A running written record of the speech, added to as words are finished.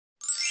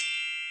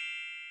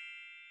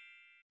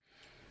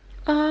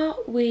Are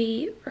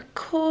we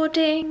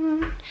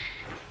recording?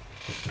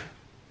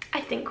 I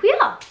think we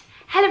are.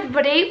 Hello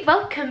everybody,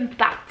 welcome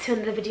back to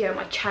another video on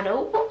my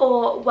channel,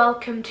 or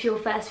welcome to your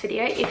first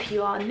video if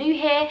you are new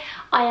here.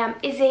 I am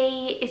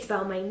Izzy,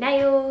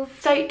 Isabelmaynails.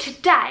 So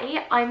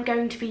today I'm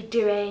going to be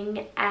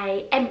doing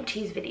a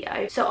empties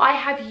video. So I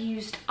have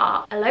used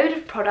up a load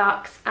of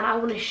products and I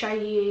want to show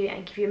you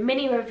and give you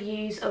mini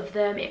reviews of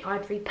them, if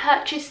I've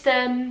repurchased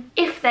them,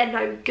 if they're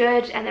no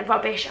good and they're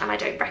rubbish and I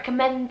don't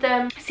recommend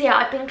them. So yeah,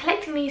 I've been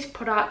collecting these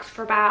products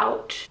for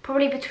about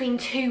probably between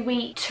 2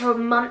 weeks to a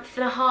month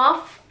and a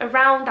half.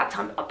 Around that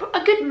time,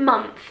 a good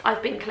month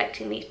I've been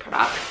collecting these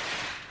products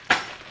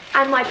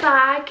and my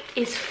bag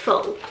is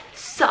full.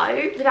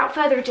 So without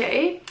further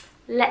ado,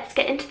 let's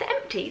get into the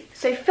empties.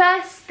 So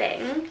first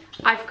thing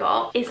I've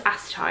got is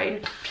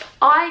acetone.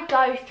 I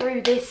go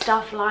through this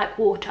stuff like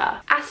water.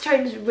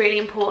 Acetone is really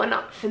important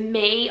for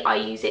me. I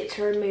use it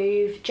to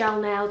remove gel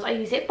nails. I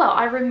use it, well,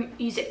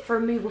 use it for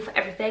removal for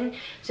everything.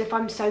 So if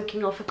I'm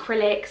soaking off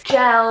acrylics,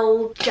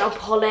 gel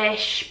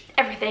polish,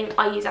 everything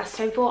I use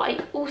acetone for. I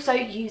also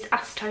use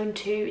acetone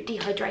to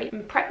dehydrate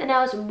and prep the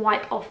nails and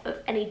wipe off of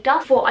any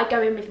dust before I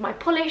go in with my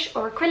polish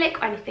or acrylic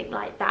or anything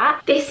like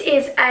that. This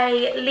is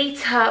a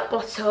litre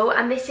bottle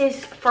and this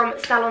is from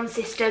Salon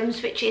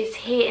Systems, which is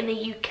here in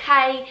the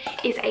UK,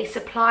 is a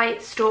supply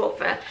store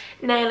for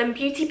nail and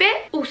beauty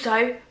bit.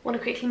 Also, want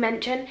to quickly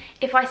mention,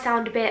 if I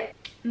sound a bit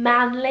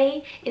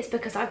manly, it's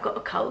because I've got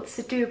a cold,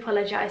 so do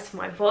apologise for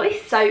my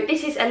voice. So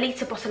this is a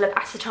litre bottle of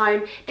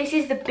acetone. This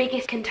is the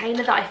biggest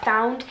container that I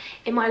found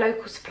in my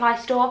local supply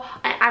store.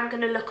 I am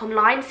going to look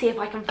online, see if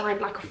I can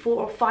find like a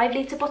 4 or 5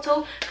 litre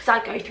bottle, because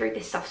I go through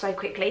this stuff so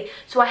quickly.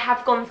 So I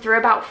have gone through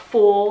about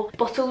 4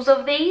 bottles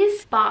of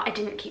these, but I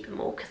didn't keep them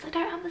all because I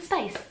don't have the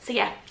space. So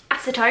yeah,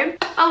 acetone.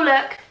 Oh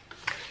look,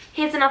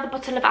 here's another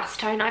bottle of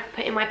acetone I've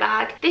put in my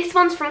bag. This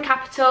one's from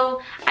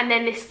Capital and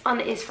then this one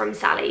is from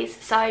Sally's.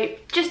 So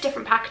just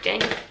different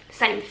packaging,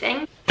 same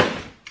thing.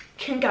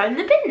 Can go in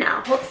the bin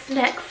now. What's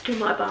next in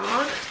my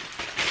bag?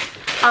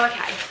 Oh,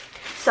 okay.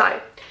 So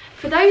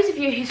for those of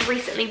you who's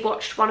recently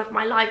watched one of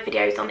my live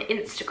videos on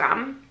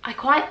Instagram, I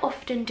quite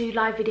often do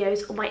live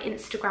videos on my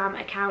Instagram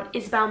account,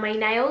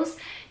 Isabelmaynails.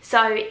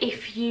 So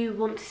if you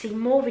want to see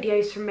more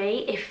videos from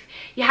me, if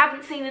you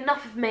haven't seen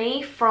enough of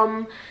me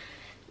from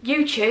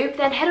YouTube,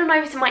 then head on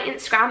over to my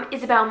Instagram,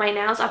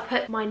 Isabelmaynails. I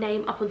put my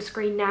name up on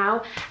screen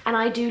now and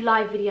I do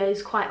live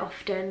videos quite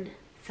often,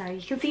 so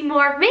you can see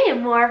more of me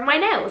and more of my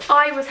nails.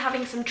 I was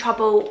having some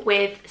trouble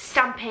with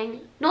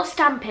stamping, not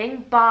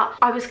stamping, but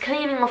I was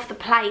cleaning off the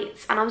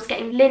plates and I was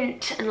getting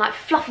lint and like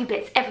fluffy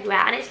bits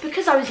everywhere, and it's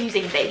because I was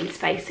using these,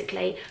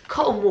 basically,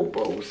 cotton wool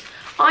balls.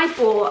 I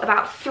bought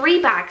about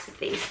 3 bags of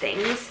these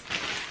things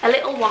a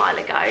little while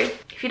ago.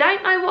 If you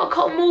don't know what a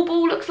cotton wool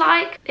ball looks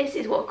like, this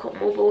is what a cotton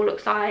wool ball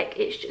looks like.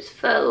 It's just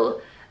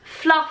full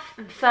fluff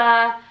and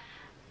fur.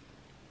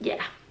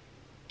 Yeah.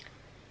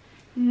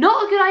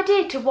 Not a good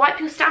idea to wipe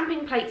your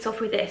stamping plates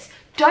off with this.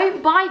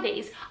 Don't buy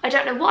these. I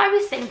don't know what I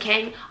was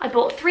thinking. I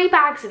bought 3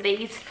 bags of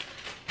these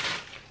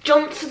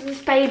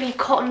Johnson's Baby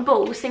cotton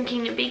balls,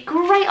 thinking it'd be a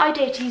great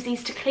idea to use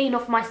these to clean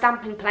off my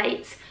stamping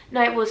plates.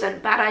 No, it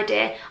wasn't. Bad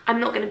idea. I'm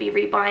not going to be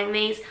rebuying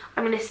these.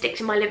 I'm going to stick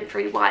to my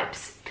lint-free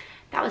wipes.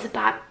 That was a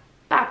bad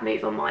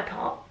move on my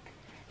part.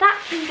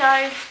 That can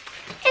go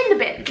in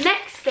the bin.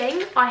 Next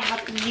thing I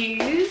have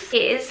used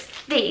is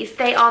these.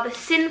 They are the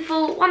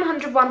Sinful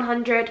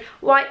 100-100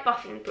 white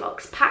buffing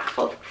blocks, pack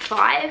of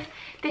 5.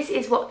 This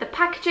is what the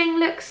packaging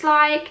looks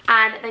like,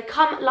 and they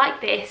come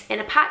like this in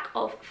a pack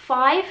of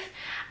 5,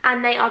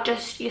 and they are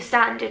just your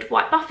standard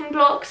white buffing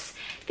blocks.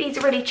 These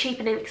are really cheap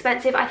and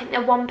inexpensive. I think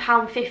they're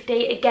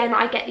 £1.50. Again,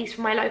 I get these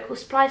from my local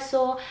supply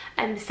store,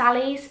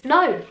 Sally's.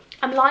 No,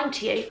 I'm lying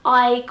to you.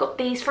 I got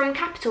these from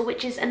Capital,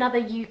 which is another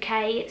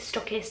UK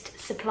stockist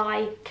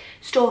supply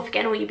store for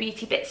getting all your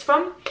beauty bits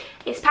from.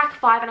 It's pack of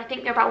 5 and I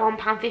think they're about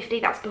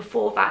 £1.50. That's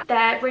before that.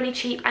 They're really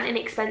cheap and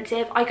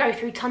inexpensive. I go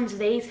through tons of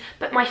these,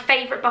 but my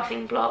favourite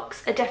buffing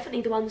blocks are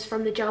definitely the ones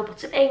from the Gel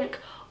Bottom Ink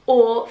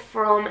or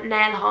from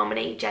Nail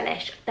Harmony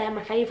Gelish. They're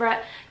my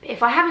favourite. But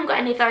if I haven't got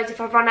any of those,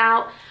 if I've run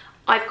out,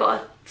 I've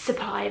got a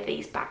supply of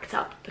these backed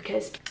up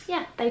because,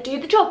 yeah, they do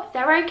the job.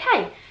 They're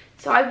okay.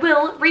 So I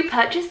will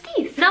repurchase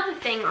these. Another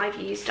thing I've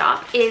used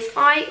up is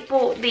I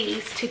bought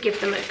these to give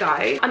them a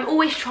go. I'm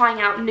always trying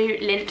out new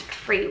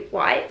lint-free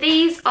wipes.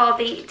 These are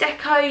the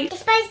Deco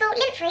Disposable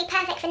Lint-Free,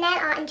 perfect for nail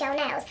art and gel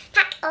nails.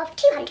 Pack of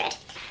 200.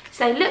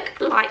 So they look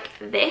like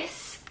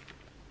this.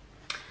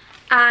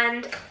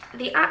 And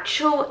the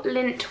actual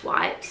lint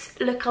wipes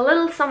look a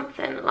little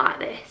something like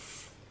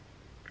this.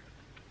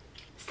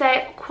 So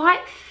they're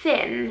quite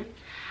thin,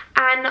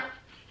 and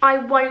I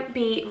won't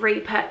be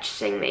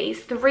repurchasing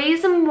these. The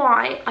reason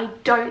why I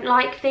don't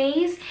like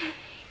these,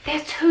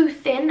 they're too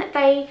thin.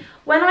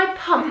 When I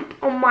pump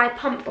on my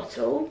pump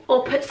bottle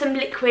or put some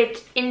liquid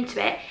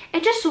into it,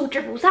 it just all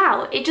dribbles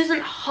out. It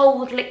doesn't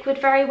hold liquid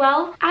very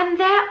well. And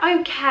they're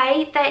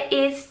okay. There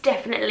is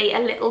definitely a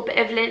little bit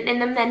of lint in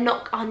them. They're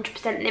not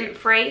 100% lint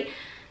free.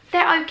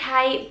 They're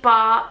okay,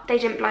 but they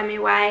didn't blow me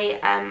away.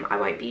 I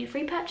won't be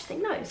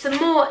repurchasing those. Some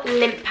more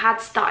lint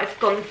pads that I've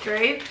gone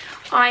through.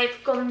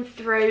 I've gone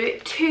through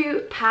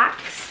 2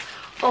 packs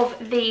of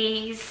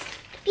these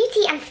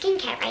Beauty and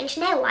skincare range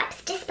nail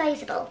wipes,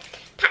 disposable.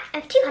 Pack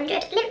of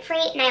 200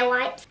 lint-free nail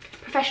wipes.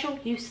 Professional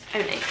use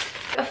only.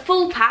 A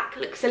full pack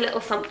looks a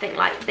little something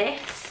like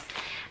this.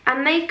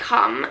 And they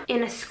come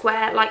in a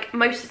square like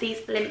most of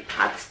these lint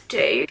pads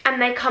do.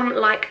 And they come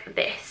like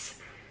this.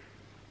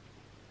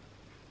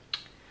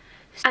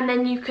 And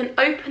then you can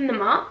open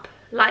them up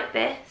like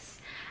this.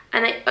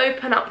 And they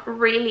open up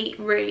really,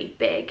 really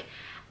big.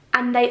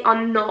 And they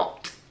are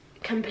not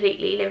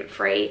completely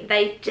lint-free.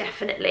 They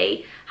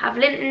definitely have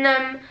lint in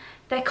them.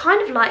 They're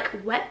kind of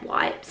like wet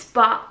wipes,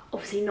 but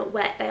obviously not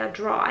wet, they are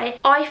dry.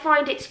 I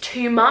find it's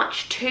too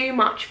much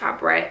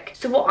fabric.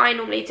 So what I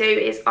normally do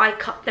is I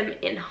cut them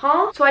in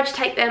half. So I just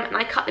take them and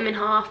I cut them in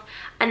half,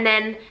 and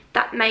then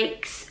that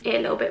makes it a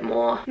little bit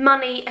more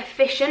money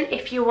efficient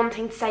if you're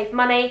wanting to save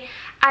money.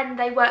 And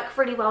they work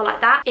really well like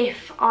that.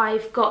 If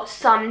I've got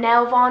some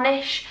nail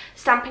varnish,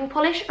 stamping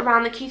polish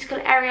around the cuticle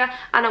area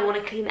and I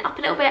want to clean it up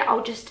a little bit,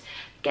 I'll just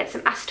get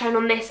some acetone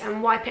on this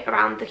and wipe it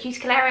around the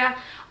cuticle area.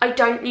 I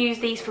don't use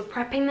these for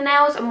prepping the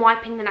nails and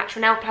wiping the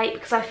natural nail plate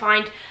because I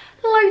find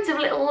loads of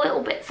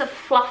little bits of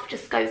fluff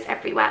just goes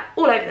everywhere,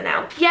 all over the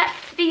nail. Yeah,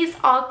 these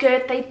are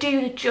good, they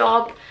do the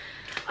job.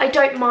 I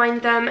don't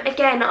mind them.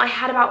 Again, I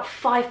had about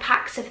 5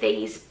 packs of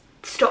these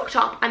stocked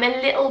up. I'm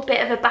a little bit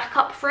of a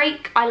backup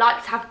freak. I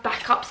like to have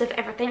backups of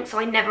everything so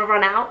I never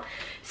run out.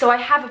 So I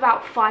have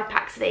about 5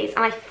 packs of these,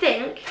 and I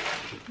think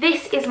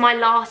this is my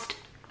last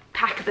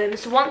pack of them.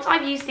 So once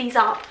I've used these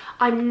up,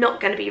 I'm not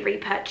going to be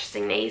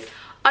repurchasing these,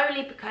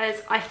 only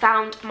because I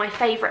found my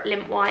favourite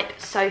lint wipe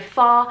so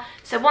far.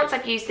 So once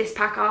I've used this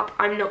pack up,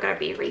 I'm not going to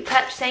be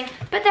repurchasing,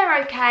 but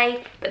they're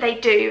okay, but they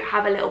do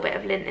have a little bit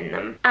of lint in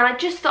them. And I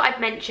just thought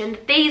I'd mention,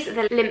 these are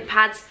the lint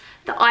pads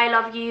that I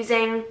love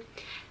using.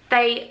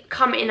 They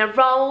come in a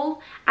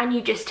roll and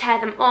you just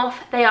tear them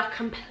off. They are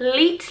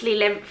completely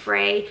lint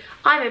free.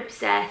 I'm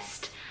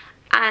obsessed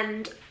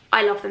and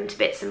I love them to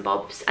bits and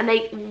bobs, and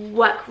they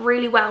work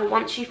really well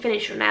once you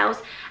finish your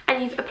nails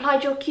and you've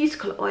applied your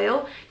cuticle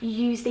oil. You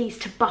use these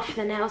to buff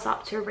the nails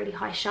up to a really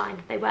high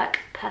shine. They work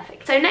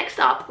perfect. So next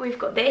up we've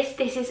got this.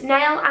 This is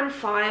Nail and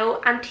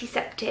File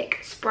Antiseptic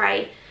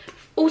Spray.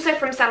 Also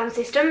from Salon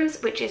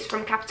Systems, which is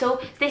from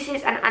Capital. This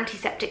is an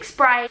antiseptic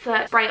spray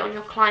for spray on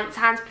your client's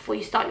hands before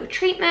you start your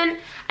treatment.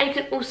 And you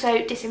can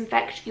also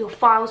disinfect your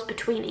files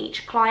between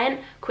each client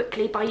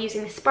quickly by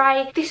using the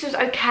spray. This was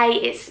okay.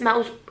 It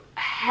smells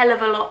hell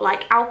of a lot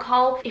like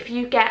alcohol. If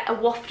you get a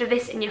waft of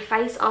this in your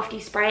face after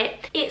you spray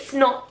it, it's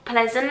not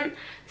pleasant,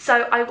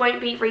 so I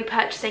won't be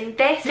repurchasing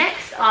this.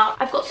 Next up,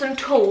 I've got some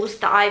tools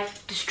that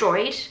I've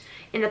destroyed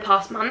in the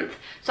past month.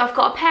 So I've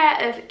got a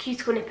pair of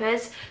cuticle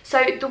nippers.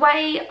 So the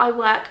way I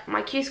work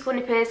my cuticle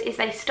nippers is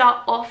they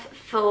start off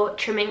for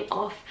trimming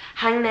off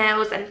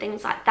hangnails and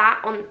things like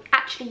that, on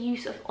actually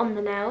use of on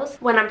the nails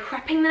when I'm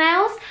prepping the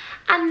nails.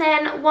 And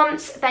then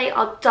once they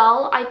are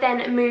dull, I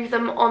then move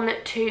them on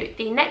to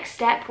the next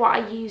step where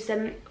I use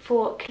them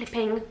for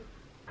clipping.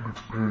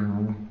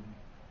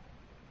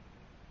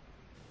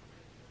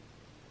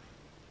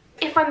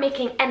 If I'm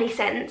making any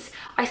sense,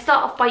 I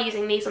start off by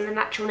using these on the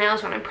natural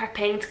nails when I'm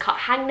prepping to cut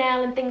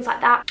hangnail and things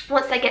like that.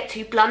 Once they get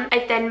too blunt,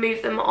 I then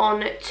move them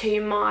on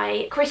to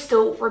my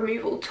crystal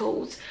removal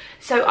tools.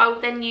 So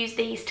I'll then use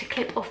these to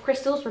clip off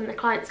crystals when the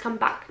clients come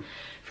back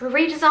for a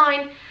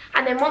redesign.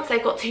 And then once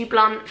they've got too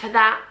blunt for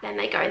that, then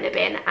they go in the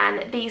bin.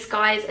 And these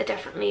guys are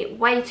definitely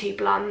way too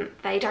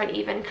blunt. They don't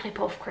even clip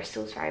off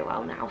crystals very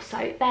well now, so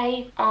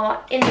they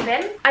are in the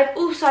bin. I've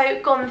also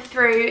gone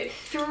through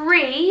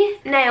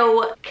 3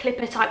 nail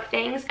clipper type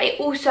things. I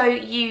also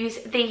use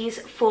these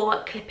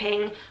for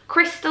clipping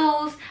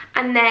crystals,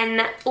 and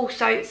then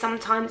also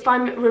sometimes if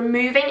I'm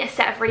removing a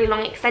set of really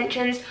long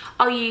extensions,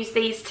 I'll use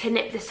these to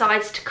nip the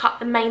sides to cut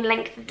the main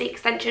length of the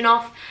extension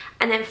off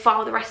and then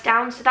file the rest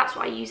down. So that's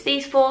what I use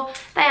these for.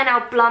 They are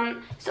now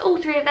blunt, so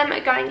all 3 of them are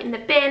going in the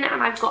bin,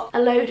 and I've got a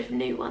load of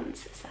new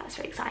ones, so that's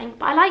very exciting.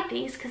 But I like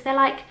these because they're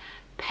like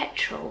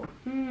petrol.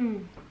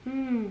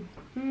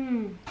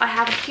 I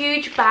have a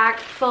huge bag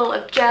full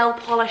of gel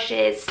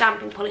polishes,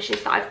 stamping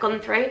polishes that I've gone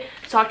through,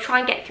 so I'll try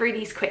and get through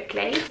these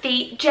quickly.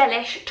 The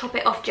Gelish Top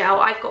It Off Gel,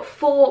 I've got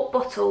 4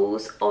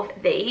 bottles of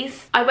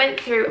these. I went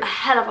through a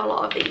hell of a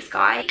lot of these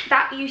guys.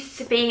 That used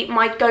to be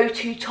my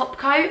go-to top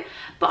coat,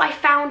 but I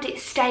found it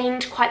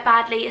stained quite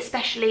badly,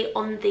 especially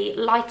on the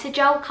lighter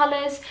gel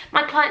colours.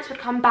 My clients would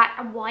come back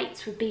and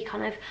whites would be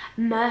kind of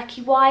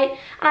murky white,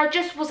 and I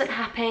just wasn't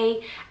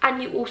happy.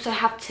 And you also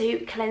have to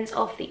cleanse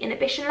off the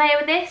inhibition layer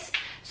with this.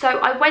 So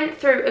I went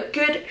through a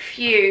good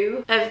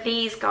few of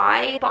these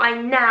guys, but I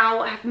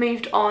now have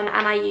moved on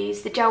and I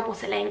use the Gel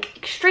Bottle Ink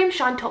Extreme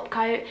Shine Top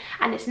Coat,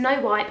 and it's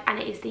no wipe and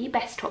it is the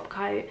best top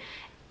coat.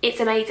 It's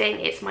amazing,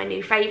 it's my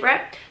new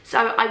favourite,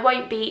 so I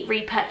won't be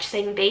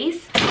repurchasing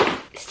these.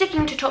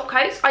 Sticking to top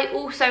coats, I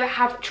also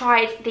have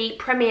tried the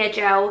Premier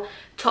Gel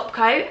top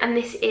coat, and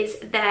this is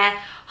their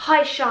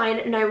High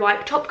Shine No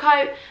Wipe top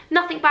coat.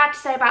 Nothing bad to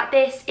say about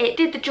this. It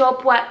did the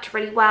job, worked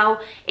really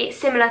well. It's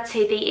similar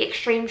to the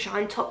Extreme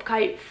Shine top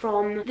coat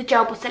from the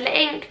Gel Bottle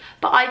Ink,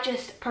 but I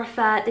just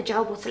prefer the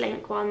Gel Bottle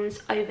Ink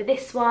ones over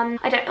this one.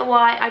 I don't know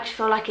why, I just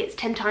feel like it's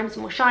 10 times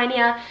more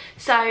shinier.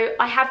 So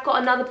I have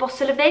got another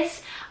bottle of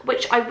this,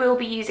 which I will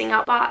be using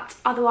up, but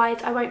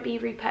otherwise I won't be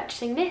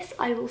repurchasing this.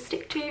 I will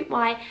stick to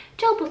my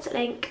Gel Bottle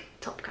Ink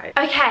top coat.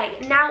 Okay,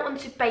 now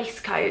onto base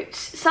coats.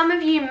 Some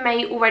of you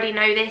may already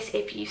know this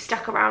if you've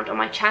stuck around on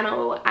my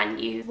channel and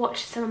you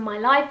watched some of my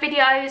live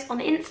videos on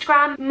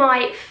Instagram.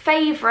 My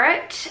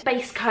favourite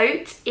base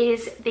coat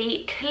is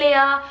the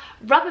clear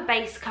rubber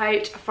base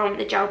coat from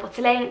the Gel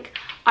Bottle Ink.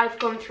 I've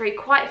gone through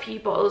quite a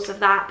few bottles of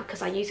that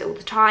because I use it all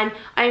the time.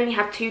 I only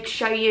have 2 to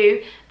show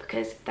you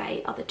because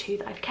they are the 2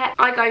 that I've kept.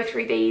 I go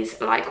through these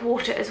like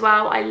water as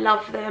well. I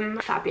love them.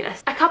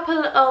 Fabulous. A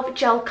couple of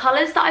gel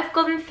colours that I've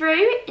gone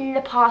through in the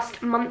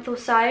past month or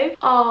so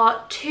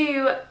are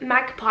 2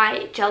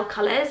 Magpie gel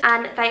colours,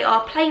 and they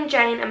are Plain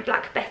Jane and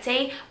Black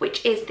Betty,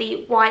 which is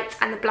the white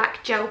and the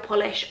black gel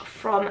polish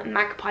from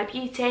Magpie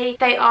Beauty.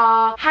 They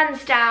are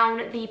hands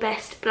down the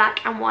best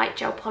black and white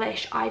gel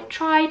polish I've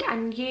tried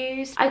and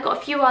used. I've got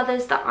a few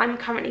others that I'm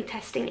currently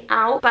testing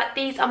out, but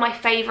these are my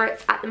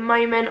favourites at the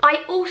moment.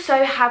 I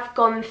also have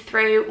gone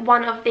through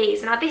one of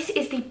these. Now this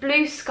is the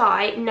Blue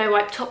Sky No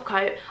Wipe top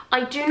coat.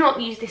 I do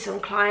not use this on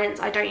clients,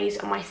 I don't use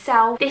it on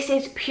myself. This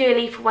is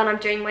purely for when I'm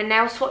doing my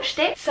nail swatch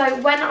stick. So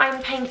when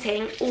I'm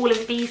painting all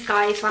of these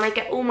guys, when I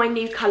get all my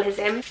new colours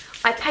in,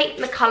 I paint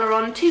the colour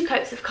on, 2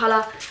 coats of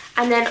colour,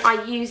 and then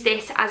I use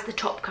this as the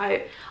top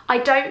coat. I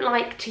don't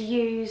like to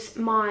use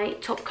my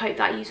top coat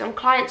that I use on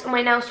clients on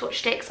my nail swatch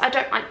sticks. I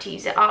don't like to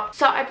use it up,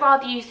 so I'd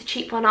rather use the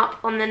cheap one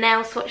up on the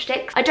nail swatch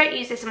sticks. I don't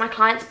use this on my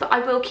clients, but I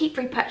will keep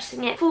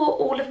repurchasing it for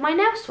all of my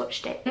nail swatch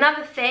sticks.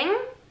 Another thing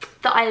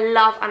that I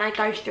love and I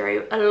go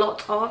through a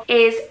lot of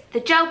is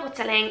the Gel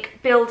Bottle Ink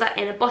Builder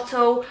in a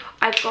Bottle.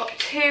 I've got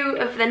 2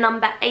 of the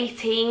number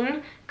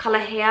 18 colour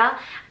here,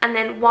 and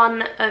then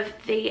 1 of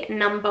the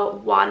number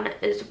 1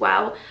 as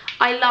well.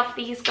 I love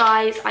these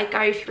guys. I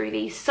go through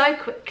these so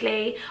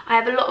quickly. I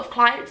have a lot of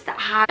clients that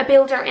have a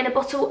builder in a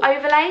bottle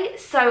overlay,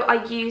 so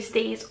I use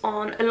these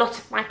on a lot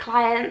of my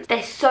clients.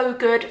 They're so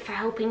good for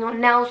helping your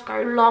nails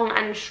grow long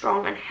and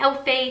strong and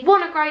healthy.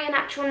 Want to grow your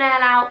natural nail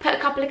out? Put a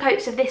couple of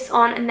coats of this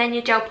on and then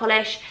your gel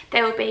polish.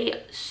 They will be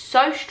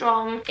so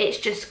strong. It's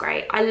just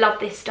great. I love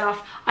this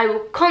stuff. I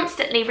will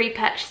constantly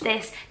repurchase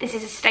this. This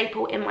is a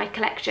staple in my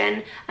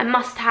collection. A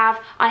must have.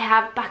 I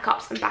have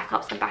backups and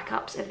backups and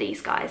backups of these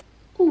guys.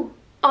 Ooh.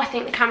 Oh, I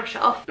think the camera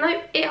shut off.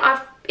 No,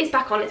 it's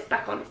back on, it's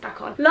back on, it's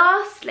back on.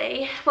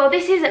 Lastly, well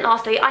this isn't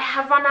lastly, I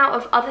have run out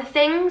of other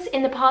things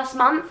in the past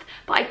month,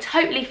 but I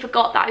totally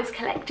forgot that I was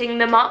collecting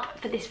them up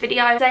for this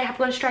video. They have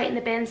gone straight in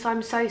the bin, so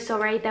I'm so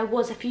sorry. There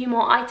was a few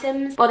more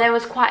items, well there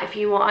was quite a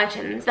few more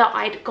items that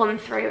I'd gone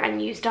through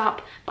and used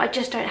up, but I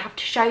just don't have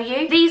to show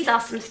you. These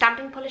are some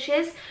stamping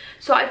polishes.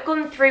 So I've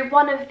gone through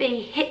one of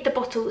the Hit the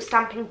Bottle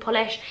stamping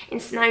polish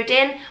in Snowed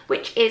In,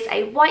 which is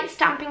a white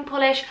stamping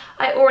polish.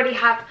 I already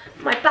have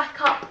my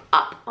backup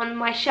up on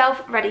my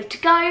shelf ready to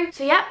go.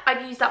 So yeah,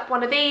 I've used up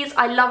one of these.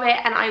 I love it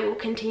and I will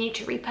continue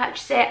to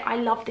repurchase it. I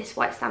love this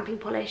white stamping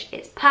polish.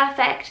 It's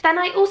perfect. Then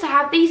I also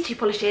have these 2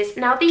 polishes.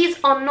 Now these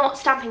are not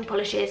stamping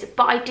polishes,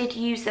 but I did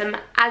use them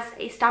as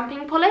a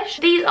stamping polish.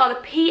 These are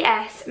the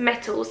PS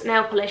Metals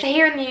nail polish. So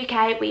here in the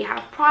UK we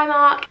have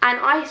Primark, and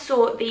I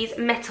saw these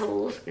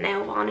Metals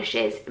nail varnishes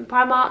in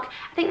Primark.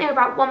 I think they were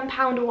about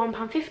 £1 or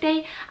 £1.50,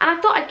 and I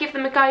thought I'd give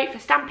them a go for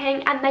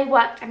stamping, and they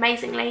worked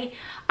amazingly.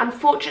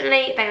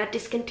 Unfortunately, they are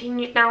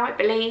discontinued now, I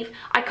believe.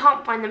 I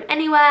can't find them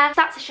anywhere,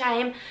 so that's a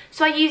shame.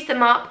 So I used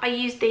them up. I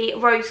used the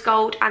rose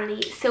gold and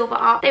the silver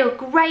up. They were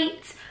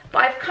great,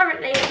 but I've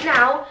currently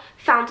now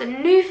found a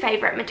new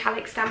favourite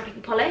metallic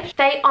stamping polish.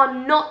 They are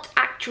not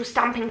actual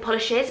stamping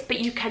polishes, but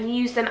you can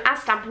use them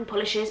as stamping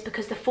polishes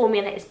because the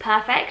formula is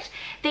perfect.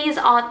 These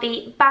are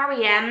the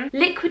Barry M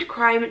Liquid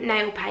Chrome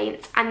Nail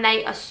Paints, and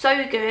they are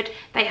so good.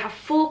 They have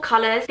 4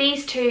 colours.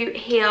 These 2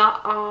 here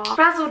are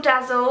Razzle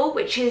Dazzle,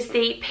 which is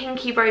the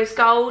pinky rose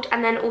gold,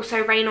 and then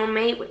also Rain On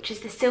Me, which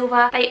is the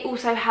silver. They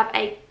also have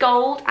a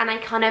gold and a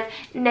kind of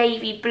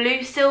navy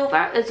blue silver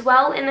as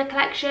well in the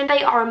collection.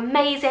 They are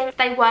amazing.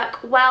 They work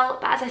well,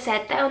 but as I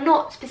said, they are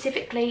not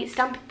specifically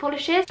stamping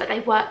polishes, but they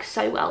work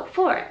so well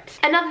for it.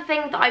 Another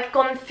thing that I've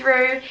gone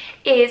through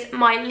is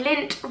my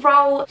lint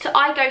roll. So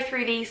I go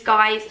through these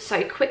guys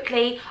so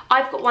quickly.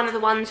 I've got one of the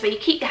ones where you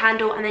keep the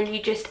handle and then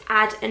you just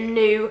add a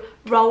new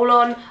roll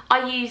on.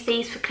 I use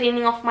these for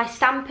cleaning off my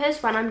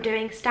stampers when I'm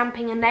doing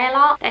stamping and nail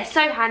art. They're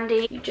so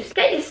handy. You just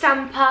get your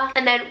stamper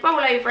and then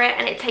roll over it,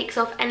 and it takes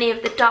off any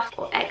of the dust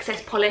or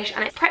excess polish,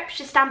 and it preps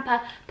your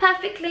stamper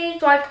perfectly.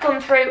 So I've gone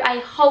through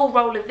a whole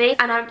roll of these,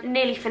 and I've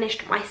nearly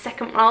finished my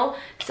second roll,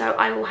 so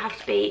I will have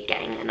to be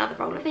getting another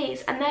roll of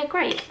these, and they're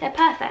great. They're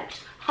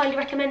perfect. Highly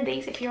recommend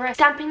these if you're a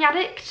stamping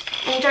addict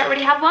and you don't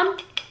really have one.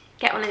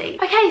 get on and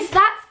eat. Okay, so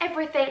that's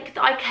everything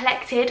that I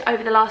collected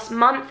over the last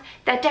month.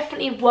 There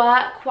definitely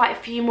were quite a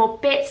few more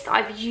bits that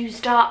I've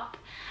used up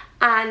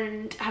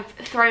and have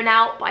thrown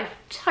out, but I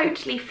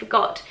totally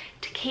forgot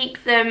to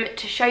keep them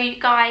to show you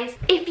guys.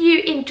 If you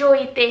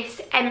enjoyed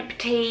this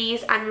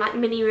empties and like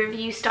mini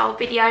review style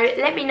video,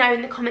 let me know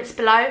in the comments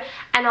below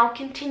and I'll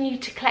continue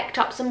to collect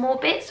up some more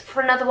bits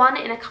for another one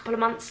in a couple of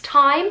months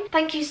time.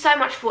 Thank you so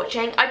much for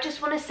watching. I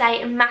just want to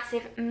say a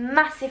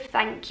massive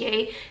thank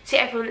you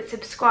to everyone that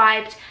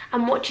subscribed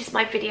and watches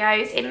my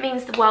videos. It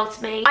means the world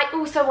to me. I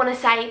also want to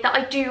say that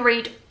I do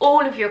read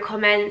all of your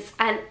comments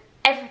and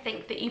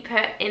everything that you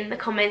put in the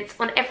comments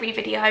on every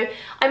video.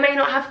 I may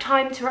not have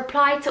time to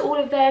reply to all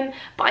of them,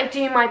 but I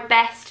do my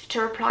best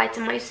to reply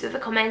to most of the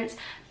comments,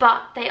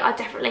 but they are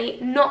definitely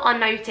not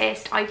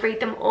unnoticed. I read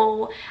them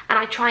all and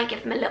I try and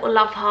give them a little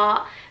love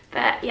heart.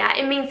 But yeah,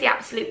 it means the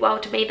absolute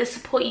world to me. The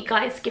support you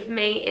guys give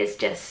me is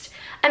just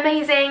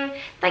amazing.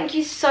 Thank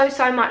you so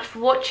much for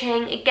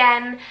watching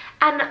again,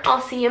 and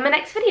I'll see you in my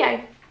next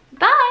video.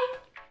 Bye!